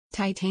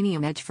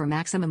Titanium edge for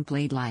maximum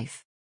blade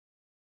life.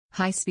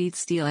 High-speed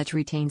steel edge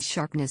retains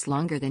sharpness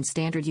longer than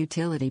standard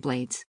utility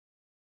blades.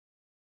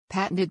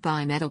 Patented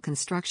bimetal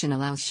construction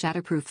allows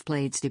shatterproof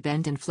blades to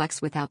bend and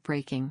flex without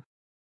breaking.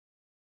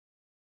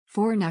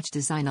 4-notch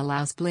design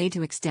allows blade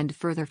to extend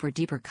further for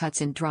deeper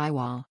cuts in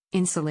drywall,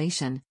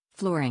 insulation,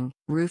 flooring,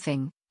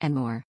 roofing, and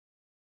more.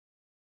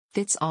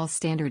 Fits all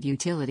standard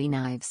utility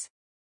knives.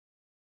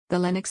 The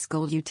LENOX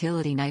Gold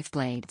Utility Knife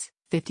Blades,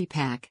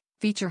 50-pack,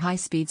 feature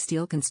high-speed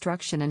steel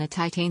construction and a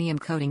titanium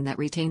coating that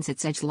retains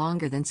its edge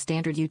longer than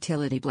standard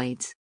utility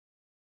blades.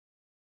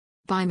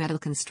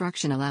 Bimetal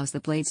construction allows the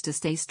blades to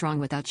stay strong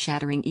without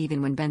shattering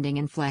even when bending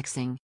and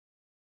flexing.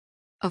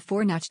 A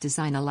 4-notch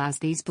design allows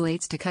these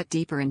blades to cut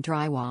deeper in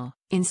drywall,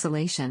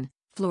 insulation,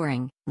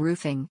 flooring,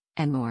 roofing,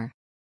 and more.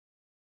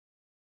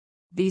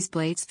 These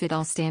blades fit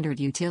all standard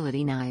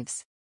utility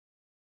knives.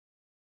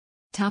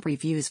 Top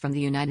reviews from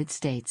the United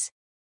States.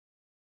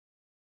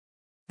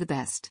 The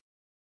best.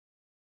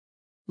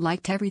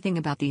 Liked everything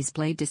about these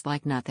blades,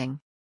 dislike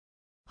nothing.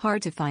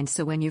 Hard to find,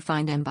 so when you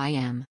find them, buy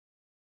 'em.